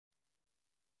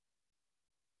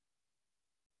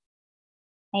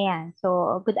Ayan.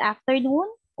 So, good afternoon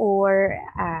or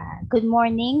good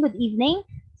morning, good evening.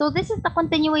 So, this is the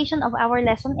continuation of our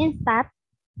lesson in stat.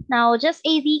 Now, just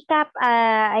a recap.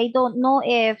 I don't know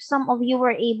if some of you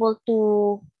were able to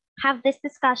have this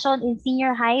discussion in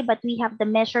senior high, but we have the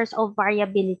measures of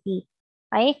variability.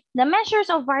 Okay? The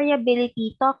measures of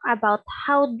variability talk about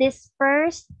how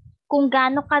dispersed, kung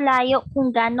gaano kalayo,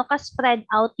 kung gaano ka-spread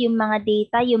out yung mga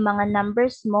data, yung mga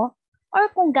numbers mo, or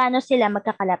kung gaano sila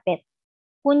magkakalapit.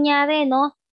 Kunyari,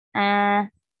 no,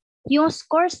 yung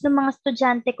scores ng mga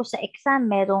estudyante ko sa exam,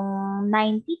 merong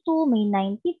 92, may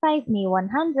 95, may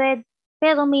 100,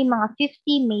 pero may mga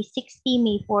 50, may 60,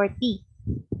 may 40.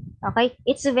 Okay?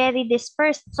 It's very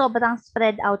dispersed. Sobrang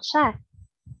spread out siya.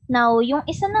 Now, yung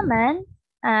isa naman,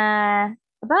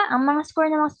 ang mga score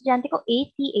ng mga estudyante ko,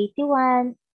 80,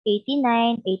 81,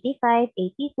 89, 85,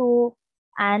 82,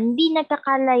 hindi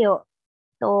nagkakalayo.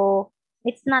 So,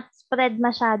 it's not spread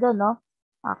masyado, no?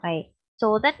 Okay.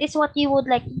 So, that is what you would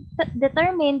like to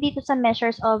determine dito sa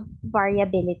measures of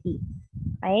variability.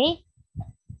 Okay?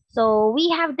 So,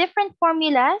 we have different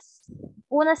formulas.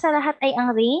 Una sa lahat ay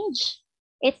ang range.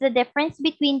 It's the difference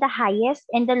between the highest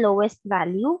and the lowest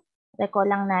value. Recall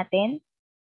lang natin.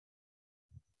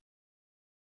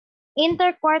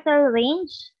 Interquartile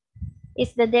range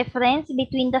is the difference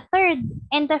between the third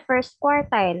and the first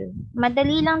quartile.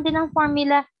 Madali lang din ang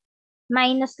formula.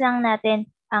 Minus lang natin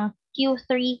ang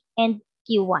Q3 and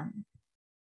Q1.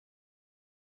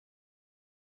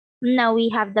 Now we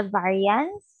have the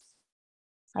variance.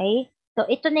 Okay? So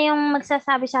ito na yung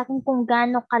magsasabi sa atin kung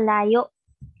gaano kalayo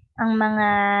ang mga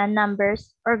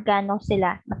numbers or gaano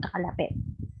sila magkakalapit.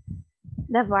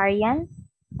 The variance,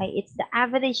 okay, it's the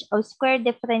average of square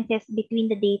differences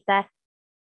between the data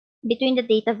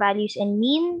values and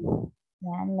mean.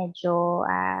 Yan, medyo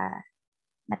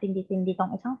matindi-tindi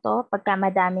tong isang to pagka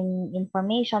madaming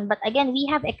information. But again, we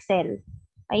have Excel.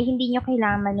 Ay hindi nyo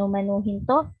kailangan manu-manuhin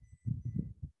to.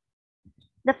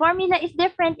 The formula is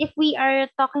different if we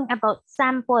are talking about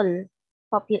sample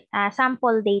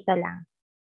data lang.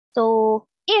 So,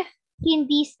 if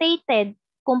hindi stated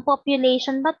kung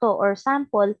population ba to or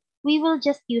sample, we will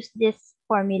just use this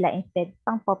formula instead,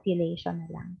 pang population na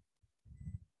lang.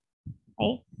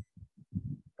 Okay?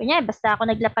 Kunya, basta ako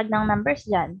naglapag ng numbers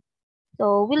dyan.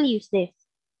 So, we'll use this.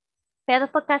 Pero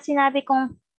pagka sinabi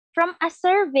kong from a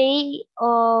survey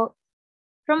of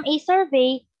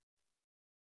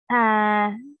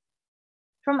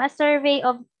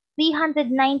 390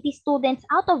 students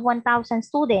out of 1,000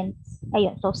 students.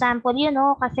 Ayun, so sample yun,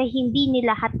 no? Kasi hindi ni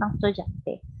lahat ng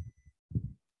estudyante.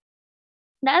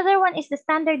 The other one is the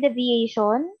standard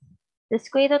deviation, the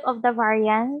square root of the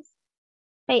variance.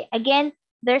 Okay, again,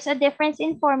 there's a difference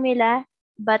in formula,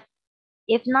 but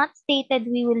if not stated,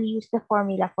 we will use the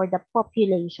formula for the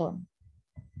population.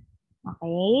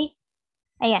 Okay?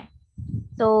 Ayan.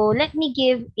 So, let me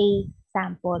give a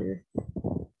sample.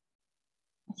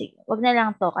 Sige, wag na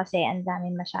lang to kasi ang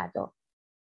dami masyado.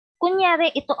 Kunyari,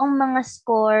 ito ang mga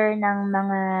score ng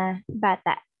mga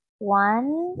bata.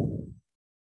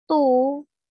 1, 2,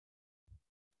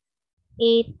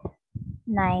 8,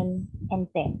 9, and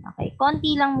 10. Okay,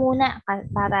 konti lang muna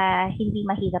para hindi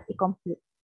mahirap i-compute.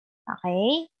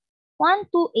 Okay? 1,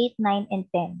 2, 8, 9, and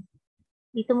 10.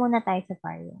 Dito muna tayo sa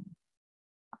variance.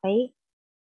 Okay?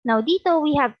 Now, dito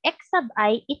we have x sub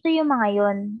I. Ito yung mga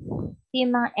yon. Ito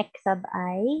yung mga x sub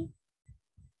I.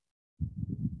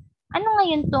 Ano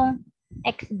ngayon tong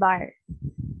x bar?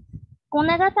 Kung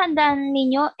natatandaan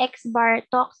ninyo, x bar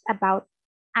talks about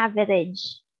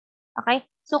average. Okay?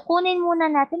 So, kunin muna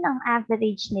natin ang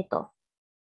average nito.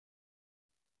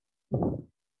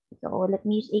 So, let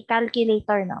me use a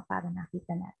calculator, no, para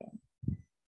nakita natin.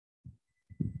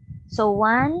 So,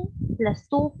 1 plus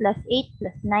 2 plus 8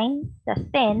 plus 9 plus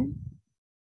 10,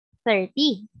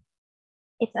 30.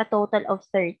 It's a total of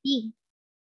 30.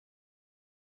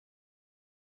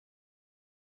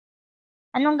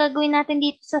 Anong gagawin natin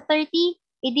dito sa 30?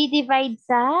 I-divide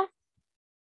sa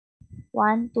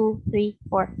 1, 2, 3,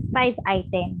 4, 5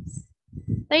 items.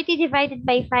 30 divided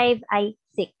by 5 ay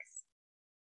 6.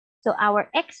 So,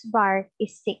 our x bar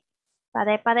is 6.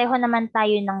 Pare-pareho naman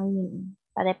tayo ng mean.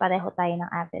 Pare-pareho tayo ng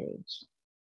average.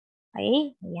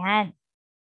 Okay? Ayan.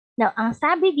 Now, ang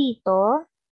sabi dito,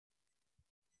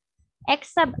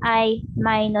 x sub I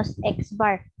minus x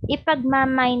bar.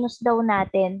 Ipagma-minus daw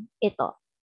natin ito.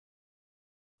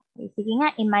 Okay, sige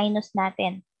nga, i-minus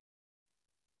natin.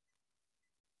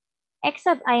 X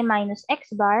sub I minus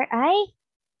x bar ay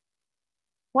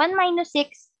 1 minus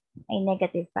 6 ay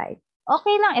negative 5.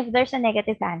 Okay lang if there's a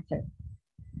negative answer.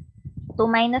 2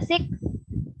 minus 6,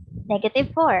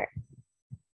 negative 4.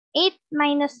 8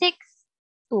 minus 6,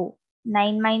 2.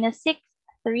 9 minus 6,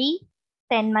 3.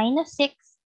 10 minus 6,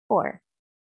 4.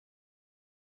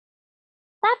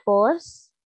 Tapos,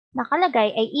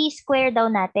 nakalagay ay i-square daw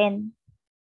natin.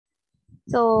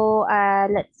 So,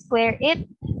 let's square it.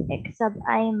 X sub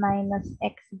I minus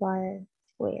x bar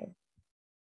squared.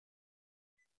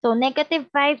 So, negative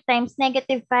 5 times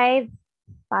negative 5,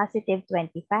 positive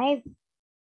 25.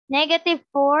 Negative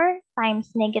 4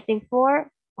 times negative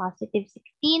 4, positive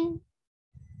 16.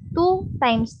 2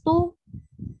 times 2,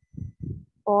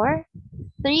 4.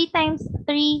 3 times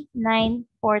 3, 9.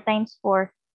 4 times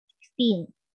 4, 16.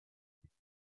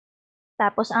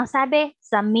 Tapos, ang sabi,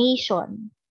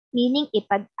 summation. Meaning,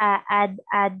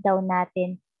 ipag-add daw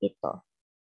natin ito.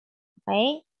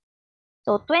 Okay?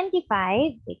 So,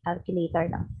 25, calculator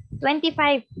lang.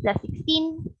 25 plus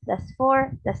 16 plus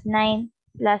 4 plus 9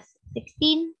 plus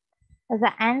 16.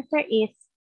 The answer is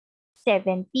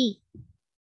 70.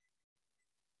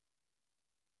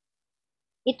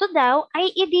 Ito daw ay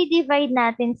i-divide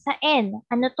natin sa n.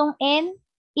 Ano tong n?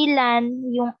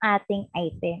 Ilan yung ating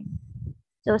item.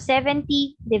 So,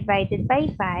 70 divided by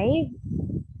 5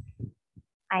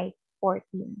 ay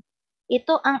 14.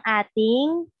 Ito ang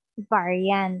ating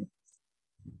variance.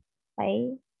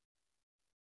 Okay?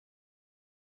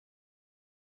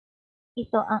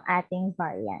 Ito ang ating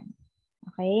variance.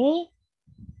 Okay?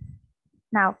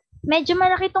 Now, medyo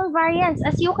malaki itong variance.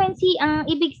 As you can see, ang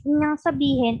ibig niyang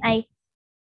sabihin ay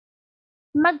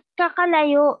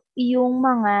magkakalayo yung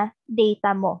mga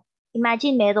data mo.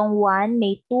 Imagine, merong 1,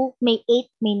 may 2, may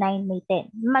 8, may 9, may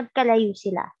 10. Magkalayo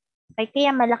sila. Okay?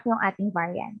 Kaya malaki yung ating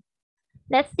variance.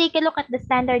 Let's take a look at the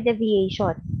standard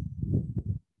deviation.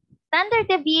 Standard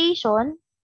deviation,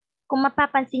 kung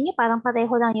mapapansin niyo, parang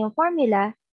pareho lang yung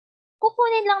formula,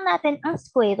 kukunin lang natin ang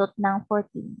square root ng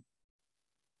 14.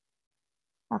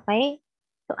 Okay?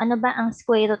 So, ano ba ang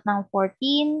square root ng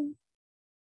 14?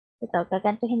 Ito,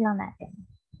 gagantuhin lang natin.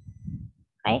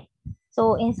 Okay?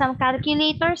 So, in some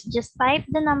calculators, just type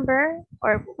the number,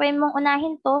 or pwede mong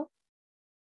unahin to,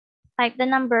 type the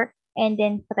number, and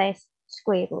then press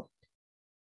square root.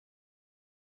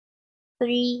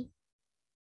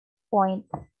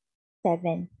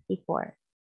 3.74.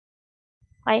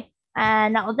 Okay?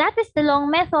 Now, that is the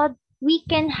long method. We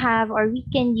can have or we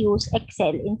can use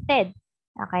Excel instead.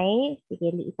 Okay?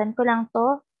 Sige, liitan ko lang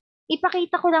to.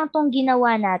 Ipakita ko lang tong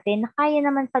ginawa natin na kaya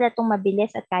naman pala tong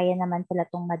mabilis at kaya naman pala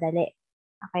tong madali.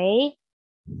 Okay?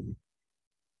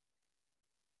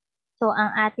 So,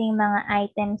 ang ating mga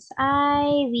items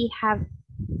ay we have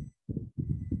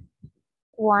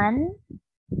 1,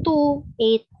 2,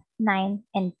 8, 9,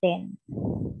 and 10.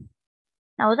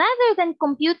 Now, rather than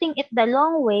computing it the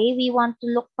long way, we want to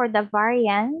look for the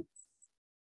variance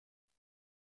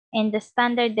and the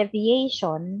standard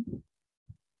deviation.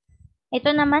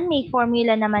 Ito naman, may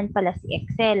formula naman pala si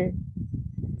Excel.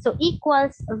 So,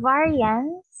 equals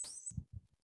variance,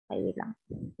 wait lang,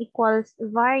 equals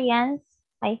variance,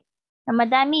 okay, na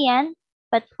madami yan,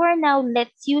 but for now,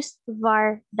 let's use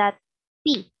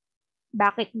var.p.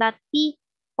 Bakit .p?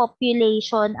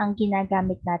 Population ang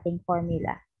ginagamit nating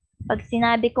formula. Pag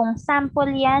sinabi kong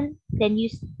sample yan, then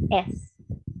use S.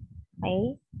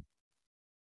 Okay?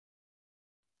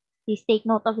 Please take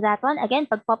note of that one. Again,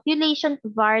 pag population,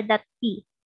 var.p.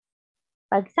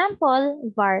 Pag sample,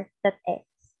 var.s.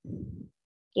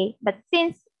 Okay? But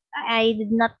since I did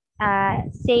not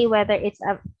say whether it's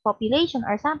a population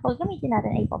or sample, gamitin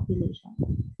natin ay population.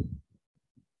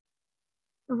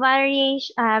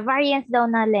 Variance daw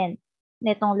na length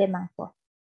nitong limang to.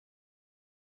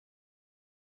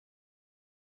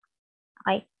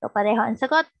 Okay, so pareho ang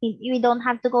sagot. We don't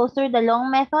have to go through the long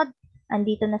method.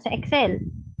 Andito na sa Excel.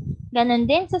 Ganon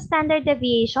din sa standard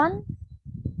deviation.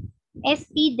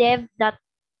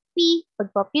 stdev.p pag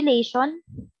population.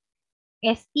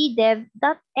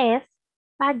 stdev.s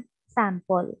pag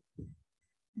sample.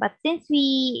 But since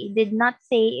we did not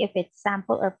say if it's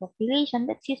sample or population,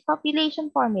 let's use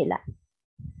population formula.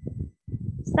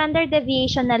 Standard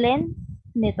deviation na rin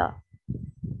nito.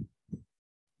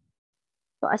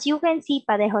 So, as you can see,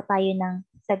 pareho tayo ng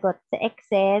sagot sa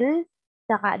Excel,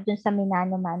 saka dun sa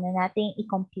minano-mano nating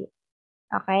i-compute.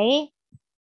 Okay?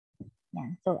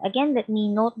 Yan. So, again, let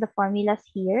me note the formulas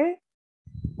here.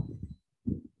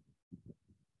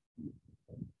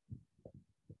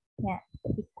 Yan.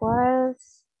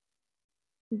 Equals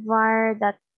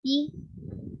var.p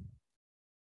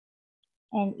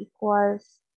and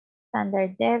equals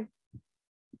standard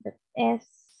dev.s.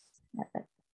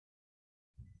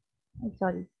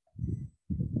 Sorry.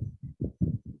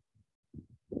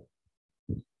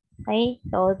 Okay,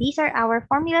 so these are our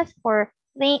formulas for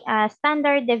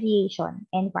standard deviation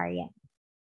and variance.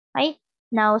 Okay,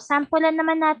 Now, sampulan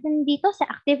naman natin dito sa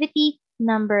activity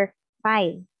number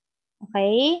 5.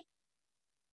 Okay?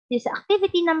 This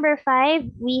activity number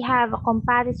 5, we have a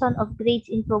comparison of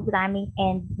grades in programming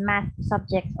and math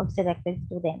subjects of selected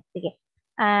students. Sige.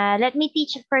 Let me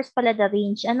teach first pala the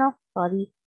range. Sorry.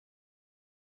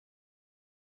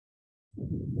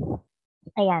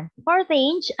 Ayan. For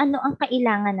range, ano ang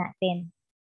kailangan natin?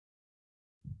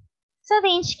 Sa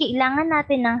range, kailangan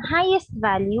natin ng highest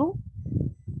value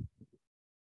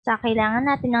sa kailangan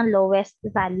natin ng lowest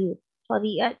value.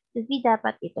 Sorry, hindi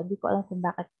dapat ito. Hindi ko alam kung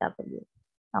bakit W.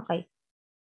 Okay.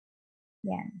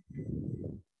 Yan.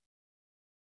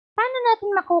 Paano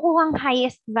natin makukuha ang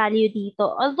highest value dito?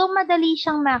 Although madali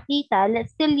siyang makita,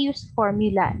 let's still use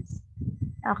formulas.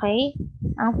 Okay?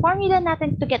 Ang formula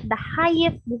natin to get the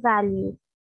highest value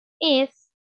is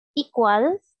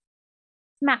equals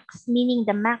max, meaning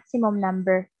the maximum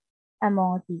number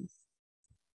among these.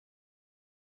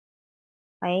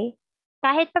 Okay?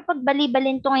 Kahit pa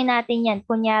pagbali-balintungin natin yan,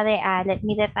 kunyari, let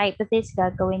me retype this,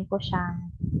 gagawin ko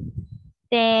siyang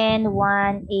 10,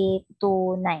 1, 8,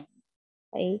 2, 9.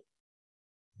 Okay?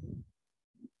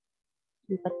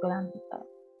 Lipat ko lang dito.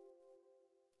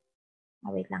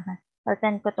 Wait lang ha.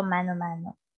 Palitan ko ito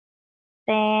mano-mano.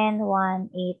 10,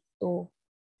 1, 8, 2,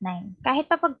 9. Kahit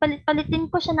pa pagpalit-palitin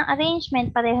ko siya ng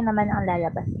arrangement, pareho naman ang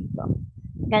lalabas dito.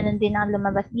 Ganon din ang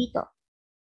lumabas dito.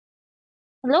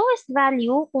 Lowest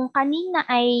value, kung kanina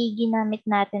ay ginamit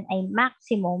natin ay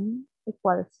maximum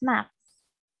equals max.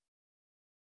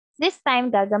 This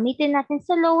time, gagamitin natin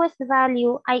sa lowest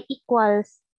value ay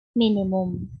equals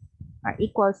minimum or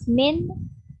equals min.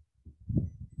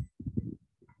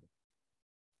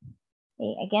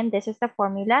 Okay, again, this is the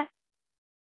formula.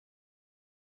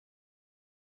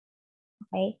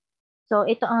 Okay. So,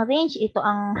 ito ang range, ito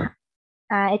ang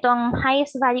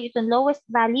highest value, ito ang lowest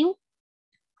value.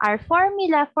 Our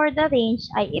formula for the range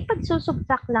ay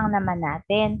ipagsusubtract lang naman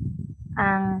natin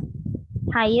ang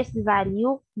highest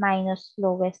value minus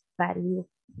lowest value.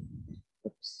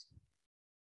 Oops.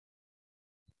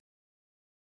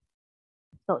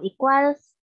 So, equals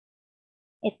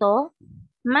ito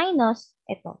minus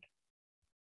ito.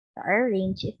 So, our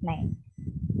range is 9.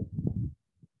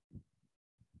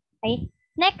 Okay.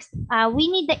 Next, we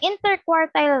need the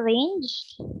interquartile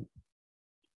range.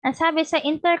 Ang sabi sa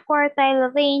interquartile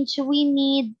range, we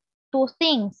need two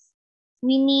things.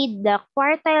 We need the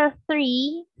quartile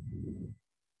 3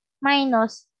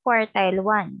 minus quartile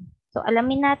 1. So,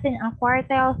 alamin natin ang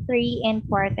quartile 3 and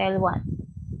quartile 1.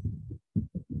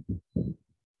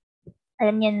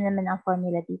 Alam niyo na naman ang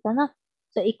formula dito, no?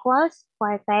 So, equals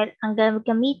quartile. Ang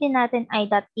gamitin natin ay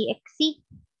 .exe.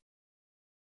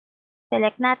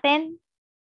 Select natin.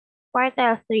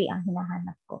 Quartile 3 ang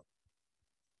hinahanap ko.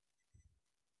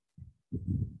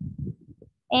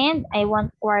 And I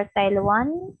want quartile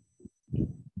 1.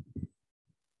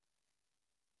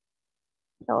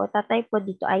 So, tatype ko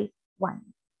dito ay 1.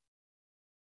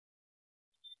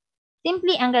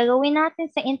 Simply, ang gagawin natin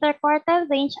sa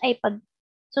interquartile range ay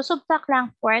susubtract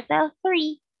lang quartile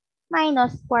 3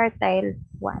 minus quartile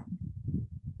 1.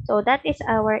 So, that is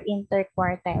our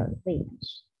interquartile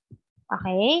range.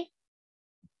 Okay?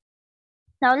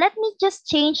 Now, let me just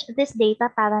change this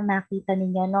data para makita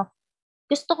ninyo, no?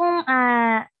 Gusto kong,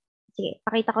 sige,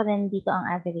 pakita ko rin dito ang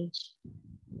average.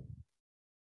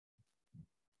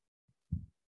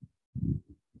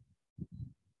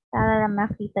 Para lang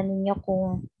makita ninyo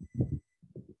kung,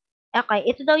 okay,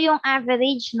 ito daw yung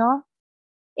average, no?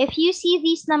 If you see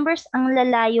these numbers, ang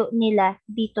lalayo nila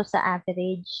dito sa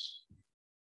average.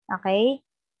 Okay?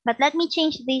 But let me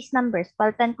change these numbers.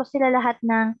 Palitan ko sila lahat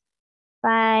ng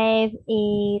 5,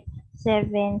 8,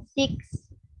 7, 6,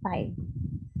 5.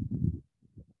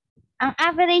 Ang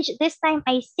average this time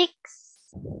ay 6.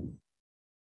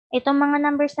 Itong mga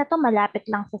numbers na to malapit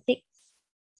lang sa 6.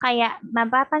 Kaya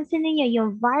mapapansin niyo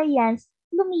yung variance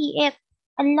lumiit.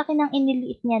 Ang laki ng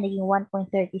iniliit niya, naging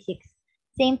 1.36.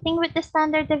 Same thing with the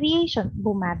standard deviation,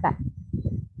 bumaba.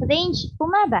 Range,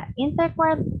 bumaba.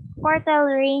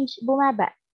 Interquartile range,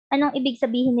 bumaba. Anong ibig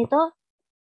sabihin nito?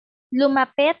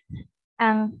 Lumapit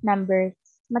ang numbers.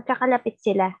 Magkakalapit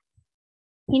sila.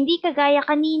 Hindi kagaya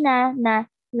kanina na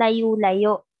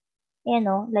layo-layo. Ayan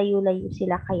o, layo-layo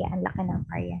sila kaya ang laki ng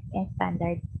variance and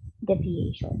standard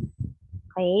deviation.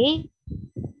 Okay?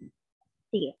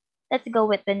 Sige. Let's go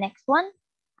with the next one.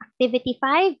 Activity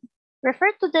 5.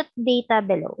 Refer to the data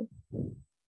below.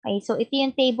 Okay, so ito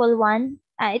yung table 1.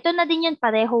 Ito na din yun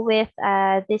pareho with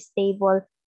this table.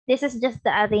 This is just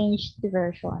the arranged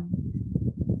version.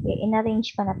 Okay,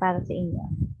 in-arrange ko na para sa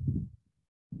inyo.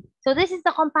 So this is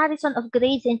the comparison of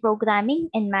grades in programming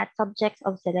and math subjects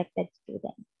of selected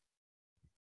students.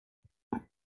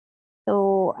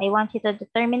 So I want you to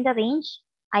determine the range,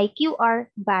 IQR,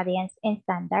 variance, and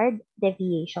standard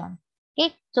deviation.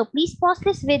 Okay, so please pause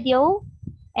this video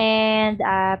and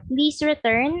please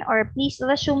return or please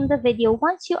resume the video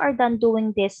once you are done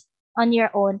doing this on your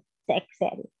own sa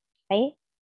Excel. Okay?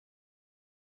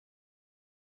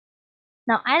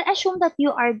 Now, I'll assume that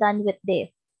you are done with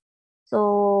this.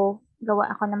 So,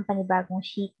 gawa ako ng panibagong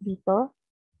sheet dito.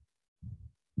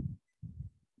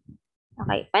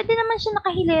 Okay. Pwede naman siya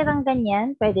nakahilirang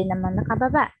ganyan. Pwede naman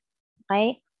nakababa.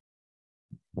 Okay?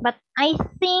 But I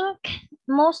think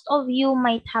most of you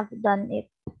might have done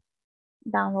it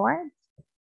downwards.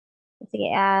 Sige,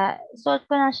 sort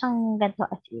ko na siyang ganito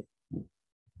as is.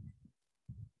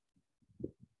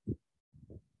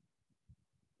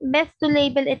 Best to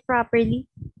label it properly.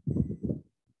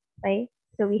 Okay?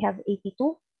 So we have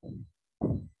 82,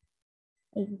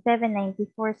 87,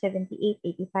 94, 78,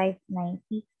 85,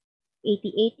 90,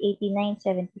 88, 89,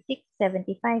 76,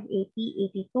 75,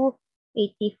 80, 82,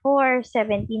 84,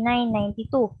 79, 92.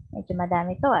 Medyo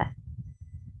madami to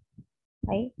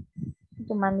Okay?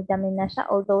 Dumami-dami na siya.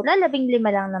 Although, lalabing-5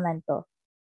 lang naman to.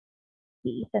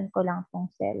 Iitan ko lang tong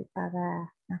cell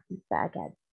para nakita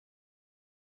agad.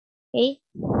 Okay?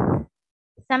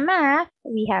 Sa math,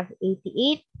 we have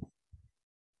 88,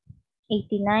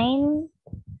 89,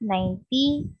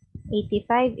 90,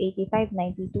 85, 85,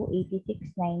 92,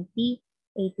 86, 90,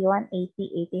 81,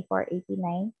 80, 84,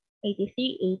 89,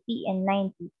 83, 80, and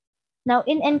 90. Now,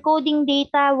 in encoding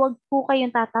data, wag po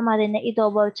kayong tatamarin na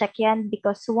i-double check yan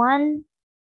because one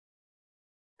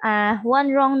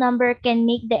wrong number can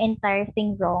make the entire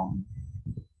thing wrong.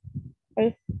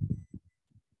 Okay?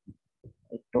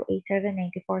 82, 87,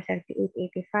 94, 78,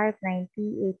 85,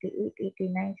 90, 88,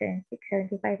 89,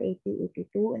 76, 75, 80,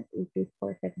 82, and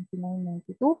 84,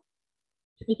 79, 92,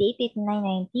 88, 89,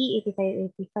 90,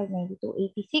 85, 85, 92,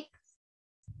 86,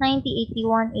 90,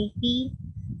 81, 80,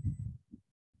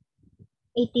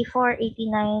 84,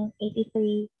 89,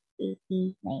 83,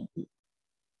 80, 90.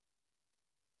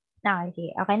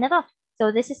 Okay na to.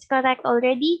 So, this is correct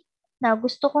already. Now,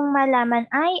 gusto kong malaman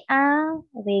ay ang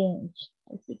range.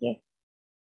 Sige.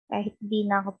 Kahit di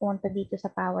na ako pumunta dito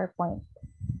sa PowerPoint.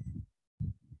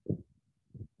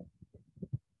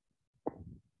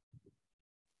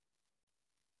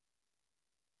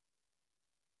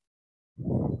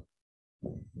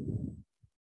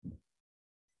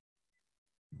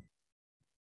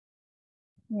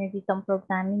 Meron dito ang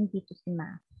programming, dito si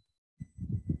Math.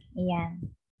 Ayan.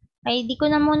 Okay, di ko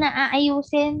na muna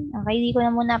aayusin. Okay, di ko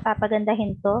na muna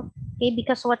papagandahin to. Okay,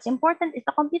 because what's important is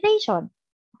the computation.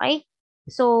 Okay?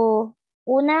 So,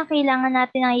 una, kailangan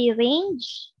natin ay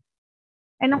range.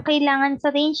 Anong kailangan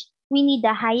sa range? We need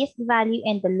the highest value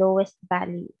and the lowest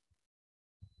value.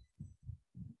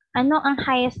 Ano ang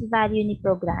highest value ni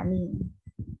programming?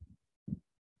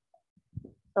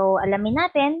 So, alamin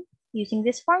natin, using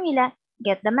this formula,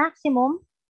 get the maximum,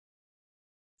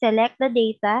 select the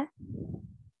data,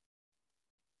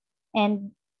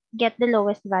 and get the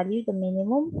lowest value, the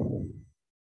minimum.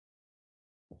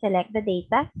 Select the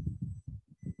data.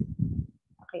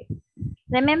 Okay.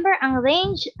 Remember, ang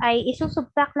range ay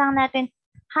isusubtract lang natin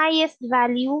highest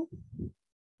value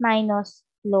minus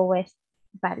lowest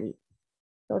value.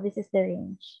 So, this is the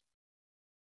range.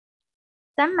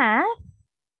 Sa math,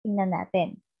 tingnan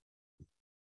natin.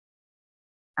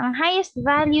 Ang highest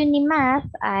value ni math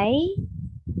ay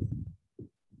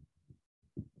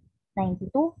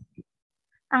 92.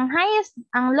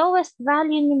 Ang lowest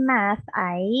value ni math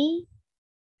ay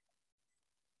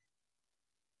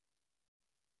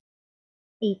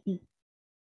 80.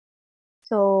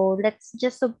 So, let's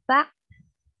just subtract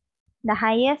the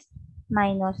highest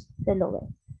minus the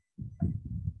lowest.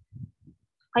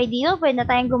 Okay, dito pwede na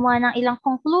tayong gumawa ng ilang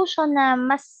conclusion na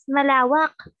mas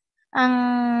malawak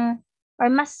or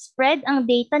mas spread ang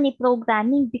data ni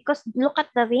programming because look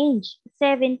at the range,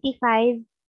 75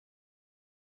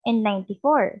 and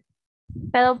 94.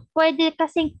 Pero pwede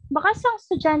kasi, baka isang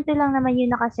estudyante lang naman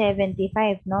yung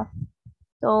naka-75, no?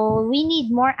 So, we need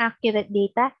more accurate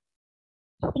data.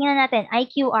 Tingnan natin,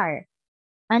 IQR.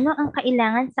 Ano ang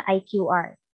kailangan sa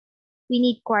IQR? We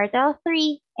need quartile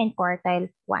 3 and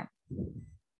quartile 1.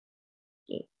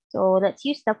 Okay, so let's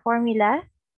use the formula.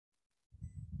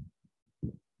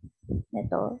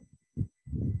 Ito.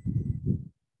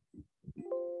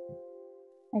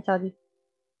 Ay, sorry.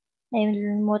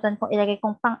 Nalimutan kong ilagay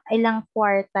kung pang ilang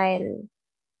quartile.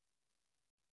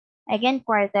 Again,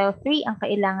 quartile 3 ang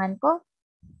kailangan ko.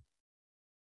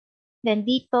 Then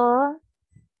dito,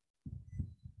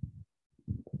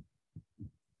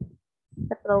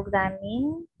 sa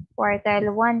programming, quartile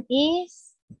 1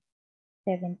 is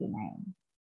 79.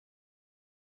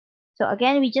 So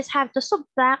again, we just have to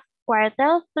subtract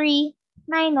quartile 3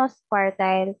 minus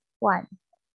quartile 1.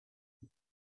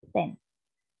 10.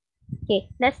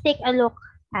 Okay, let's take a look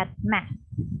at math.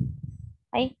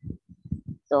 Okay?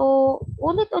 So,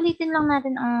 ulit-ulitin lang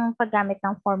natin ang paggamit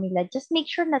ng formula. Just make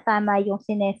sure na tama yung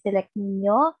sineselect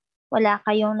ninyo. Wala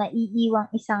kayong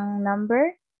naiiwang isang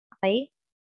number. Okay?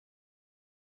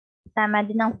 Tama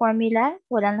din ang formula.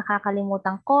 Walang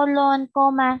nakakalimutang colon,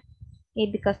 comma. Okay,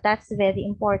 because that's very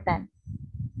important.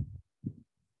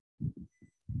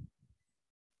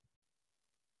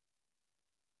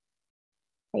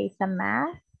 Okay, sa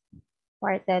math,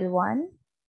 quartile 1.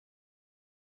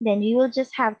 Then we will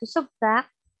just have to subtract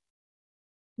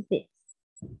this.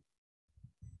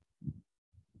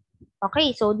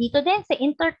 Okay, so dito din sa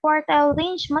interquartile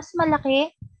range, mas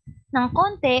malaki ng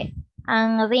konti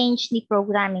ang range ni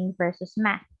programming versus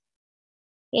math.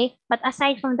 Okay, but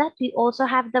aside from that, we also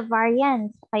have the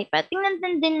variance. Okay,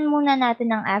 patingnan din muna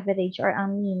natin ang average or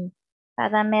ang mean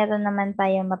para meron naman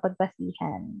tayong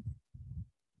mapagbasihan.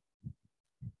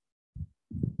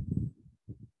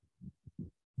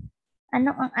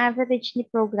 Ano ang average ni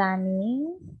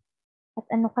programming? At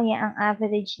ano kaya ang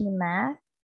average ni math?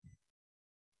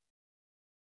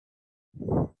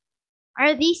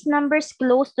 Are these numbers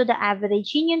close to the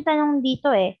average? Yun yung tanong dito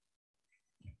eh.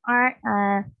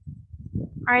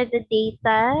 Are the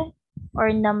data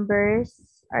or numbers,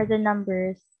 are the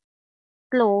numbers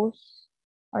close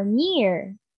or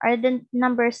near? Are the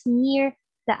numbers near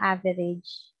the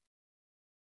average?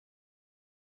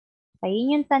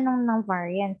 Ayun yung tanong ng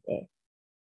variance eh.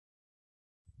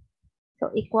 So,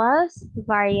 equals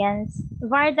variance,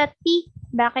 var.p.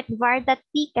 Bakit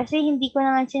var.p? Kasi hindi ko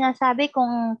naman sinasabi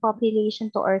kung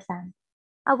population to or sample.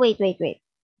 Wait.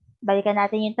 Balikan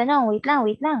natin yung tanong.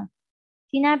 Wait lang.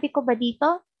 Sinabi ko ba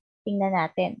dito? Tingnan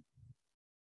natin.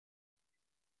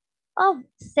 Of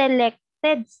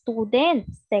selected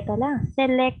students. Teka lang.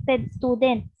 Selected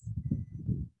students.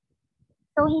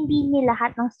 So, hindi ni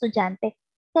lahat ng estudyante.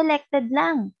 Selected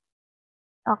lang.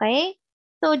 Okay?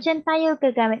 So, dyan tayo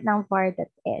gagamit ng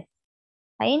var.s.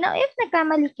 Okay? Now, if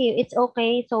nagkamali kayo, it's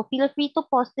okay. So, feel free to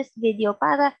pause this video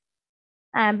para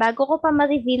bago ko pa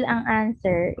ma-reveal ang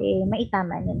answer,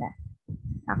 maitama nyo na.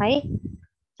 Okay?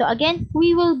 So, again,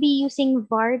 we will be using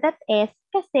var.s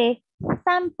kasi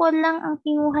sample lang ang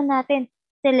kinuha natin.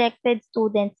 Selected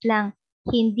students lang,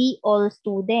 hindi all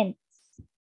students.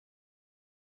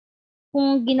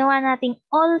 Kung ginawa nating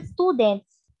all students,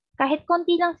 kahit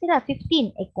konti lang sila,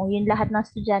 15. Kung yun lahat ng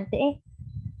estudyante,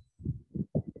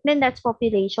 then that's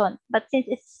population. But since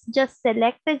it's just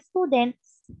selected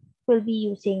students, we'll be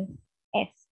using S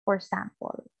for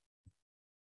sample.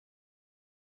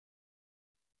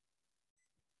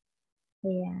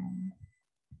 Ayan.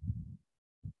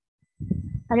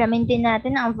 Alamin din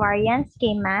natin ang variance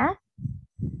kay math.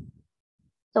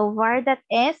 So,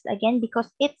 var.s, again,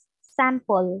 because it's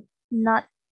sample, not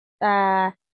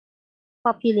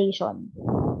population.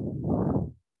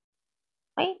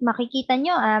 Okay, makikita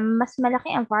nyo, mas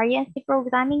malaki ang variance ni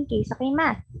programming kaysa kay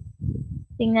math.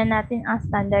 Tingnan natin ang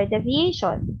standard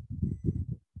deviation.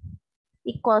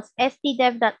 Equals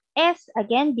stdev.s,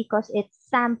 again, because it's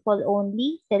sample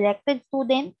only, selected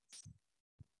students.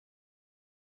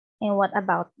 And what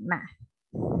about math?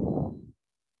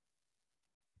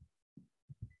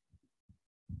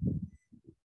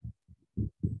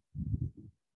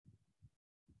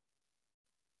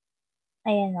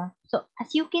 Ayan o. So,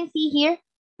 as you can see here,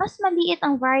 mas maliit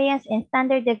ang variance and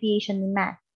standard deviation in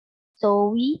math. So,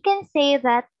 we can say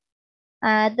that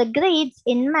the grades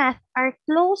in math are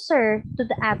closer to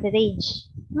the average.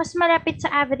 Mas malapit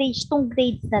sa average tong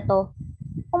grades na to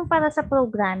kumpara sa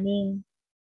programming.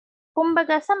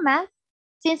 Kumbaga sa math,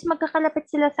 since magkakalapit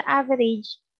sila sa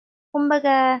average,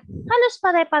 kumbaga halos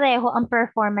pare-pareho ang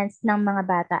performance ng mga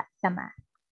bata sa math.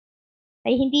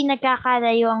 Ay hindi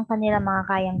nagkakalayo ang kanilang mga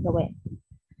kayang gawin.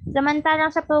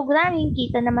 Samantalang sa programming,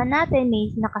 kita naman natin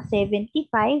may naka 75,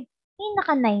 may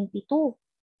naka 92.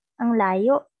 Ang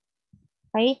layo.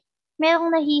 Okay?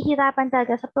 Merong nahihirapan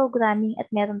talaga sa programming at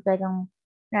meron talagang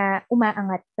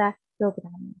umaangat sa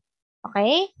programming.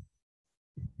 Okay?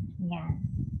 Yan.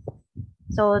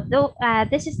 So,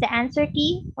 this is the answer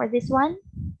key for this one.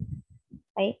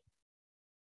 Okay?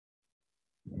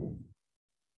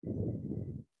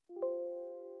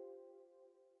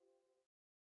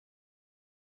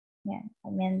 Yan.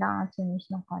 Ayan lang ang sinis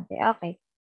ng konti. Okay.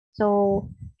 So,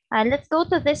 let's go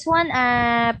to this one.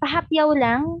 Pahapyaw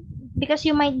lang because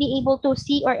you might be able to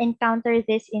see or encounter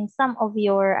this in some of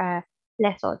your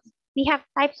lessons. We have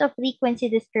types of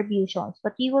frequency distributions,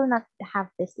 but we will not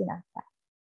have this in our class.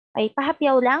 Okay,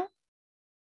 pahapyaw lang.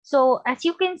 So, as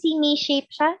you can see, may shape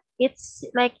siya. It's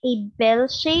like a bell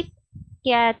shape.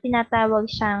 Kaya tinatawag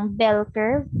siyang bell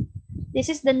curve. This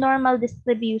is the normal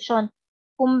distribution.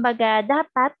 Kumbaga,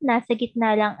 dapat nasa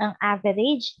gitna lang ang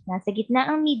average, nasa gitna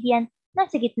ang median,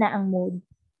 nasa gitna ang mode.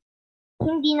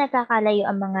 Hindi nagkakalayo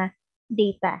ang mga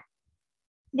data.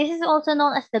 This is also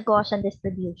known as the Gaussian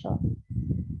distribution.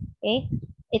 Okay?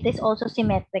 It is also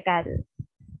symmetrical.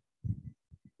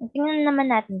 Tingnan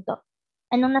naman natin to.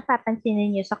 Anong napapansin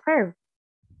niyo sa curve?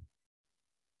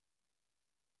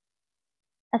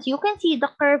 As you can see,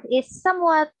 the curve is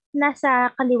somewhat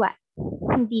nasa kaliwa.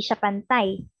 Hindi siya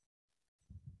pantay.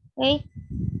 Okay?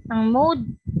 Ang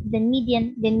mode, then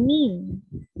median, then mean.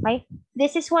 Okay?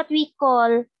 This is what we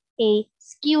call a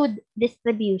skewed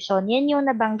distribution. Yan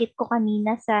yung nabanggit ko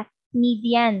kanina sa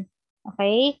median.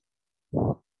 Okay?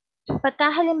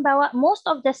 Pagka halimbawa, most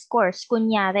of the scores,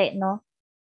 kunyari, no?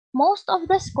 Most of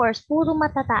the scores, puro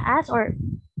matataas or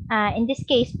in this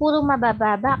case, puro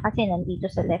mabababa kasi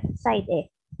nandito sa left side eh.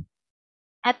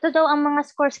 At to daw ang mga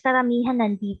scores karamihan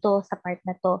nandito sa part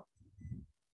na to.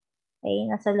 Okay,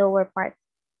 nasa lower part.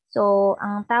 So,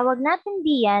 ang tawag natin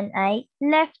diyan ay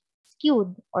left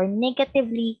skewed or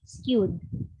negatively skewed.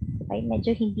 Okay,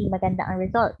 medyo hindi maganda ang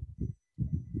result.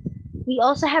 We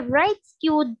also have right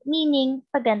skewed, meaning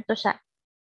pag ganito siya.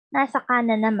 Nasa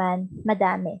kanan naman,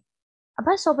 madami.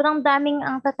 Aba, sobrang daming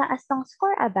ang tataas ng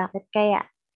score. Bakit kaya?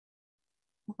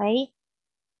 Okay?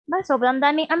 Ba, sobrang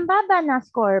daming ang baba ng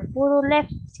score. Puro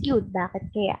left skewed.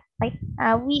 Bakit kaya? Okay?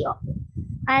 We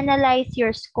analyze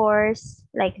your scores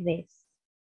like this.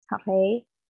 Okay?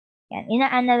 Yan.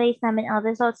 Ina-analyze namin ang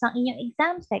results ng inyong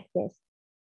exams like this.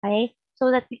 Okay? So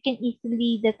that we can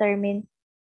easily determine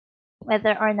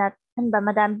whether or not, ano ba,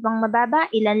 madami bang mababa,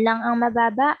 ilan lang ang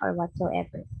mababa, or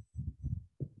whatsoever.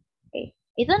 Okay.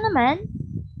 Ito naman,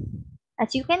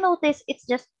 as you can notice, it's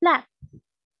just flat.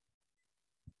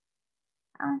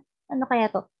 Ano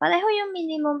kaya to? Pareho yung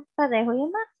minimum, pareho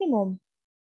yung maximum.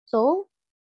 So,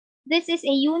 this is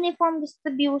a uniform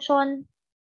distribution,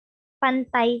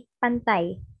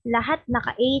 pantay-pantay. Lahat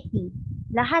naka 80,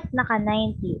 lahat naka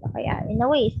 90. Kaya, in a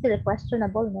way, it's still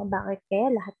questionable, no? Bakit kaya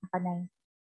lahat naka 90?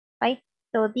 Okay?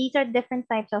 So, these are different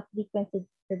types of frequency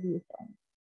distribution.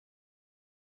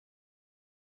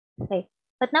 Okay.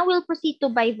 But now we'll proceed to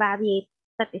bivariate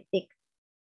statistics.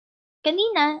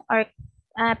 Kanina, or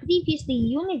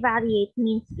previously, univariate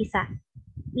means isa.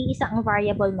 Iisa ang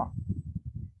variable mo.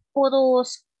 Puro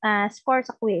score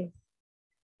sa quiz.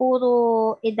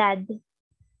 Puro edad.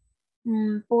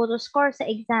 Puro score sa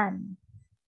exam.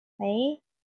 Okay?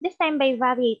 This time,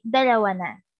 bivariate, dalawa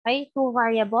na. Okay? 2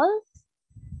 variables.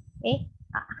 Okay?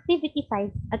 Activity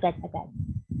 5, agad-agad.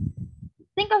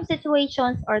 Think of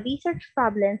situations or research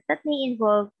problems that may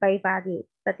involve bivariate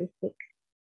statistics.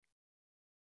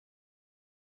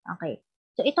 Okay.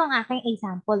 So, ito ang aking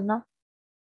example, no?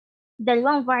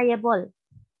 Dalawang variable.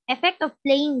 Effect of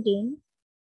playing games.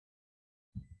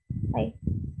 Okay.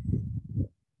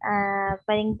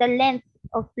 Parang the length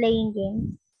of playing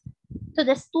games to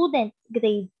the student's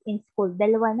grades in school.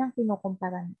 Dalawa nang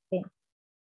kinukumpara natin.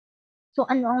 So,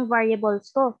 ano ang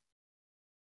variables ko?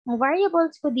 Ang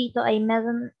variables ko dito ay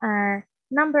meron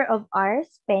number of hours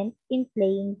spent in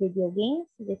playing video games.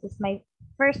 This is my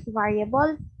first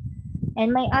variable.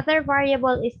 And my other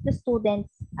variable is the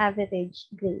student's average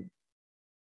grade.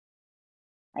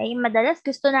 Ay, madalas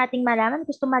gusto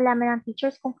malaman ng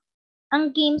teachers kung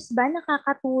ang games ba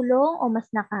nakakatulong o mas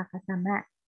nakakasama.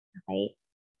 Okay?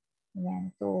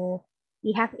 Ayan. So,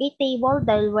 we have a table,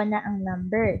 dalawa na ang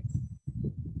numbers.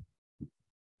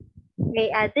 Okay,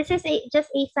 this is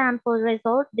just a sample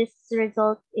result. This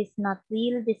result is not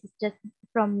real. This is just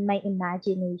from my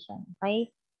imagination.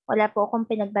 Okay? Wala po akong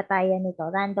pinagbatayan nito.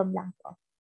 Random lang po.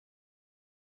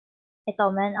 Ito,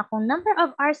 man akong number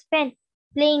of hours spent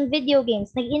playing video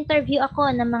games. Nag-interview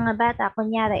ako ng mga bata.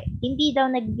 Kunyari, hindi daw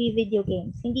nag-video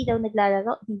games. Hindi daw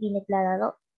naglalaro. Hindi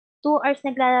naglalaro. 2 hours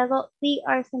naglalaro. 3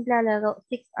 hours naglalaro.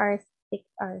 6 hours. 6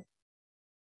 hours.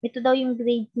 Ito daw yung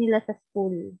grades nila sa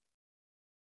school.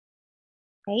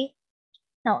 Okay?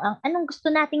 Now, anong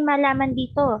gusto nating malaman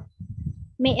dito?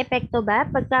 May epekto ba?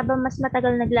 Pagka ba mas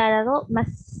matagal naglalaro, mas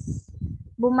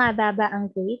bumababa ang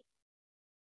grade?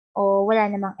 O wala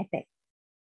namang effect?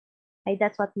 Okay,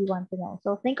 that's what we want to know.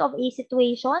 So, think of a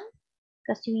situation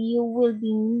because you will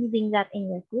be needing that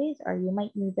in your quiz or you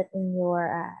might need that in your,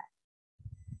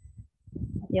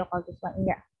 what do you call this one? In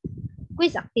your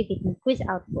quiz activity, quiz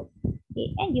output.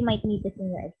 Okay, and you might need this in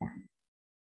your exam.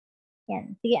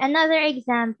 Yan. Sige, another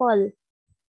example.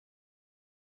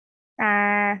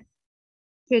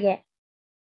 Sige.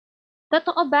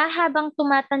 Totoo ba habang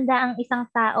tumatanda ang isang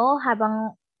tao,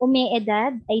 habang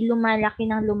umeedad ay lumalaki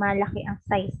ng lumalaki ang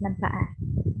size ng paa.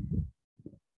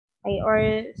 Okay, or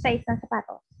size ng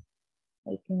sapatos.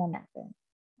 Okay, tingnan natin.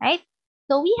 Right?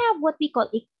 So we have what we call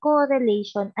a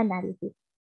correlation analysis.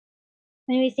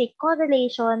 When we say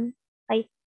correlation, ay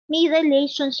may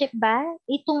relationship ba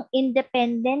itong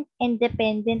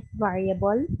independent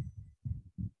variable?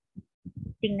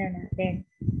 Tingnan natin.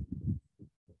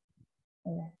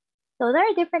 Ayan. So there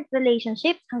are different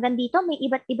relationships. Hanggang dito may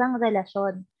iba't ibang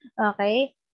relasyon.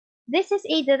 Okay? This is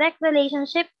a direct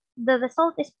relationship. The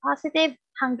result is positive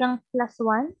hanggang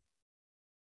 +1.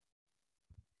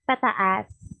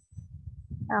 Pataas.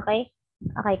 Okay?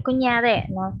 Okay, kunyari,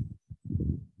 no?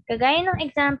 Kagaya ng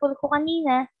example ko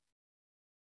kanina,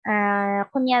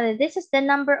 kunyari, this is the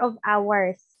number of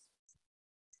hours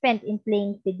spent in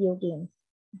playing video games.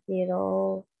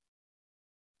 0.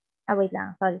 Wait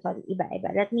lang. Sorry. Iba.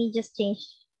 Let me just change.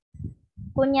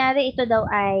 Kunyari, ito daw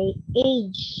ay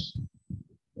age.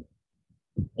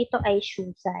 Ito ay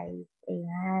shoe size.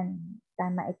 Ayan.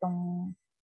 Tama itong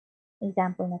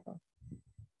example na to.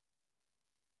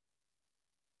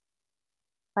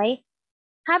 Okay?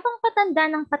 Habang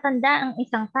patanda ng patanda ang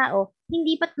isang tao,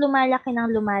 hindi ba't lumalaki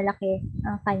ng lumalaki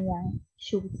ang kanyang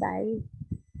shoe size?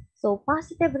 So,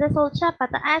 positive result siya,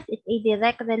 pataas, it's a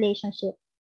direct relationship.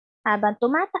 Habang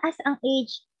tumataas ang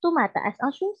age, tumataas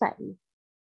ang shoe size.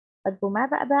 Pag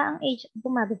bumababa ang age,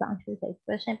 bumababa ang shoe size.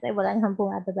 Pero syempre, wala namang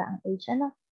bumababa ang age,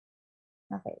 ano?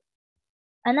 Okay.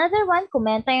 Another one, kung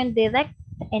meron tayong direct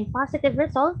and positive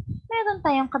result, meron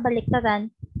tayong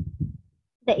kabaliktaran,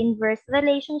 the inverse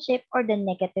relationship or the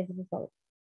negative result.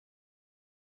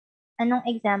 Anong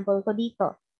example ko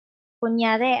dito?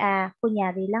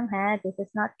 Kunyari lang ha, this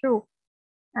is not true.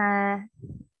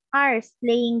 Hours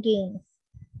playing games.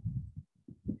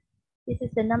 This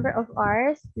is the number of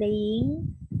hours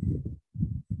playing.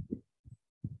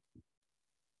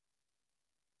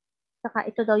 Saka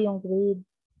ito daw yung grade.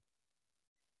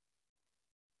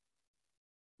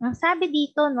 Ang sabi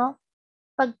dito, no,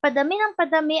 pag padami ng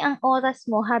padami ang oras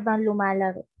mo habang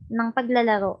lumalaro, ng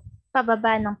paglalaro,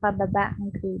 pababa ng pababa ang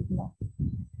grade mo.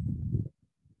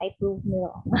 I prove me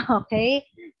wrong. Okay?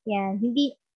 Yan.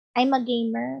 Hindi, I'm a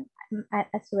gamer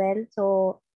as well,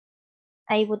 so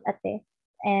I would attest.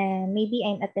 And maybe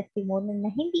I'm a testimony na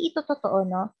hindi ito totoo,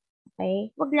 no? Okay?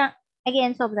 Wag lang,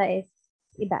 again, sobra is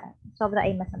iba. Sobra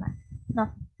ay masama. No?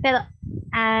 Pero,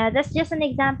 that's just an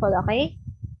example, okay?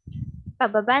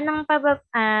 Pababa ng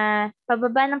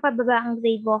pababa ang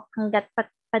grade mo hanggat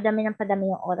padami ng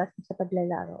padami yung oras mo sa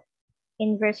paglalaro.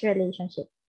 Inverse relationship.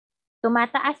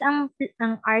 Tumataas ang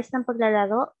hours ng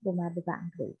paglalaro, bumababa ang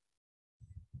grade.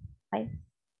 Okay?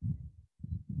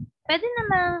 Pwede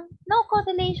namang no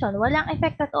correlation, walang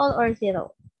effect at all or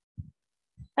zero.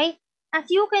 Okay? As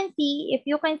you can see, if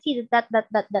you can see that,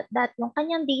 yung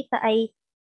kanyang data ay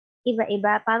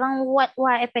iba-iba, parang what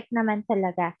effect naman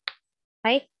talaga.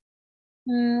 Okay?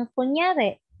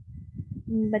 Kunyari,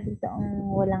 ba dito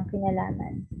ang walang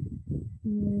kinalaman?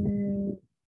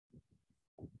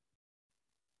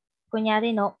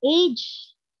 Kunyari, no,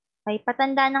 age. Okay,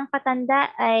 patanda ng patanda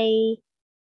ay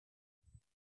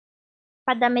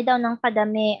padami daw ng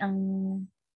padami ang,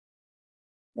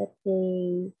 let's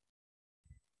say,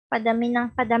 padami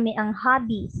ng padami ang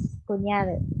hobbies.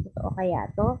 Kunyari, totoo kaya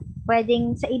to?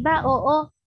 Pwedeng sa iba, oo.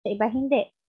 Sa iba,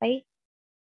 hindi. Okay?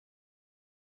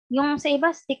 Yung sa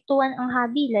iba, stick to one ang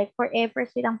hobby. Like, forever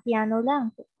silang piano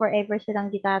lang. Forever silang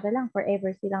gitara lang.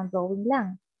 Forever silang drawing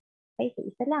lang. Okay? So,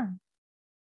 isa lang.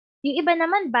 Yung iba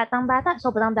naman, batang-bata,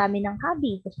 sobrang dami ng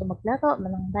hobby. Gusto maglaro,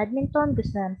 ng badminton,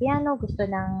 gusto ng piano, gusto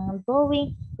ng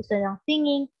drawing, gusto ng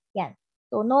singing. Yan.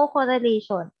 So, no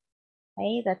correlation.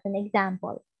 Okay? That's an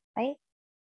example. Okay?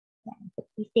 Yan. So,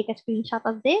 please take a screenshot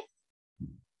of this.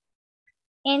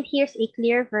 And here's a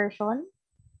clear version.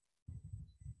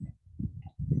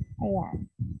 Ayan.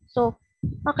 So,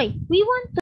 okay. We want to